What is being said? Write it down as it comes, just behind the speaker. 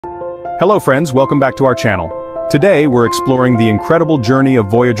Hello friends, welcome back to our channel. Today we're exploring the incredible journey of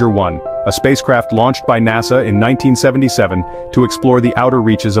Voyager 1, a spacecraft launched by NASA in 1977 to explore the outer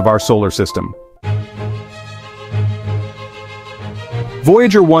reaches of our solar system.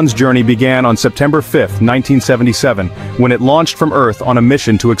 Voyager 1's journey began on September 5, 1977, when it launched from Earth on a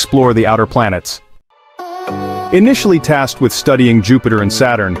mission to explore the outer planets. Initially tasked with studying Jupiter and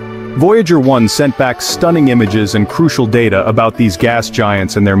Saturn, Voyager 1 sent back stunning images and crucial data about these gas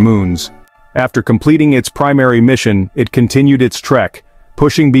giants and their moons. After completing its primary mission, it continued its trek,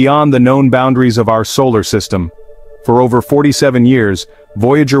 pushing beyond the known boundaries of our solar system. For over 47 years,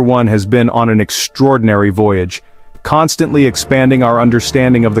 Voyager 1 has been on an extraordinary voyage, constantly expanding our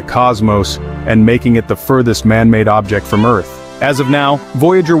understanding of the cosmos and making it the furthest man-made object from Earth. As of now,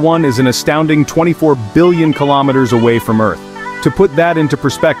 Voyager 1 is an astounding 24 billion kilometers away from Earth. To put that into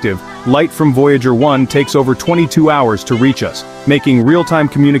perspective, light from Voyager 1 takes over 22 hours to reach us, making real-time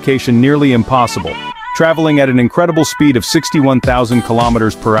communication nearly impossible. Traveling at an incredible speed of 61,000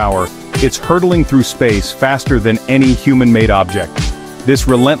 kilometers per hour, it's hurtling through space faster than any human-made object. This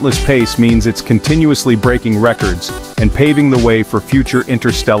relentless pace means it's continuously breaking records and paving the way for future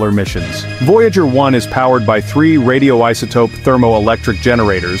interstellar missions. Voyager 1 is powered by 3 radioisotope thermoelectric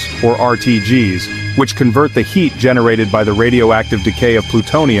generators, or RTGs, which convert the heat generated by the radioactive decay of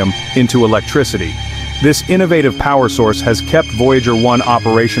plutonium into electricity. This innovative power source has kept Voyager 1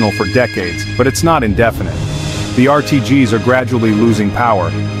 operational for decades, but it's not indefinite. The RTGs are gradually losing power,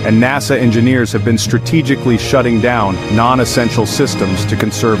 and NASA engineers have been strategically shutting down non-essential systems to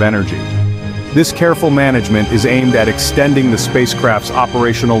conserve energy. This careful management is aimed at extending the spacecraft's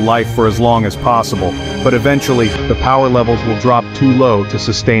operational life for as long as possible, but eventually, the power levels will drop too low to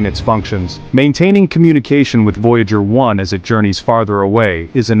sustain its functions. Maintaining communication with Voyager 1 as it journeys farther away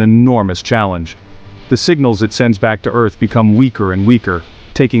is an enormous challenge. The signals it sends back to Earth become weaker and weaker,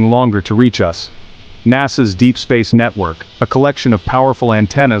 taking longer to reach us. NASA's Deep Space Network, a collection of powerful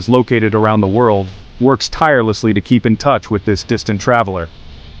antennas located around the world, works tirelessly to keep in touch with this distant traveler.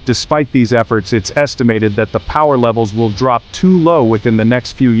 Despite these efforts, it's estimated that the power levels will drop too low within the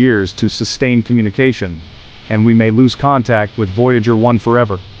next few years to sustain communication, and we may lose contact with Voyager 1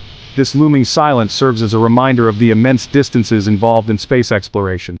 forever. This looming silence serves as a reminder of the immense distances involved in space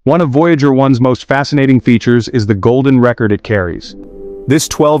exploration. One of Voyager 1's most fascinating features is the golden record it carries. This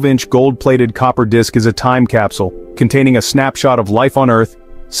 12-inch gold-plated copper disc is a time capsule, containing a snapshot of life on Earth,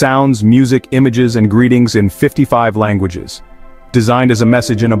 sounds, music, images, and greetings in 55 languages. Designed as a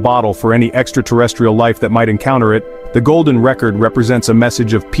message in a bottle for any extraterrestrial life that might encounter it, the golden record represents a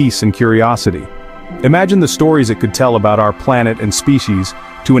message of peace and curiosity. Imagine the stories it could tell about our planet and species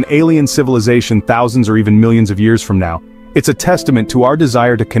to an alien civilization thousands or even millions of years from now. It's a testament to our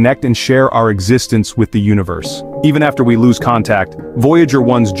desire to connect and share our existence with the universe. Even after we lose contact, Voyager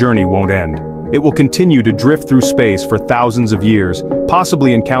 1's journey won't end. It will continue to drift through space for thousands of years,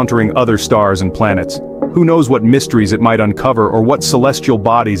 possibly encountering other stars and planets. Who knows what mysteries it might uncover or what celestial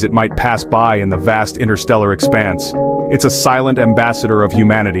bodies it might pass by in the vast interstellar expanse. It's a silent ambassador of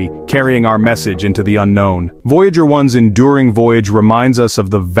humanity, carrying our message into the unknown. Voyager 1's enduring voyage reminds us of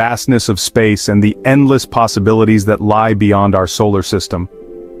the vastness of space and the endless possibilities that lie beyond our solar system.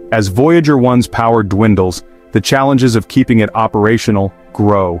 As Voyager 1's power dwindles, the challenges of keeping it operational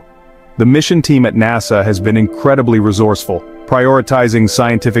grow. The mission team at NASA has been incredibly resourceful, prioritizing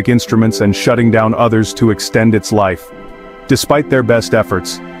scientific instruments and shutting down others to extend its life. Despite their best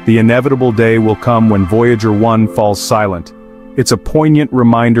efforts, the inevitable day will come when Voyager 1 falls silent. It's a poignant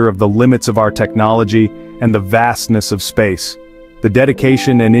reminder of the limits of our technology and the vastness of space. The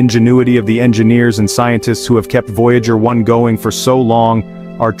dedication and ingenuity of the engineers and scientists who have kept Voyager 1 going for so long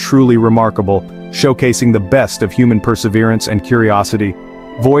are truly remarkable, showcasing the best of human perseverance and curiosity.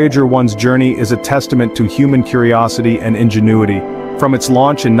 Voyager 1's journey is a testament to human curiosity and ingenuity. From its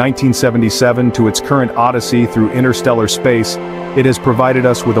launch in 1977 to its current odyssey through interstellar space, it has provided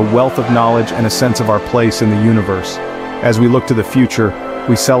us with a wealth of knowledge and a sense of our place in the universe. As we look to the future,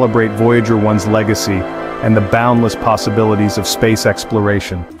 we celebrate Voyager 1's legacy and the boundless possibilities of space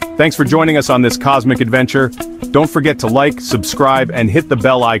exploration. Thanks for joining us on this cosmic adventure. Don't forget to like, subscribe, and hit the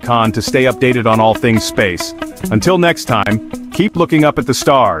bell icon to stay updated on all things space. Until next time, keep looking up at the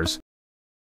stars.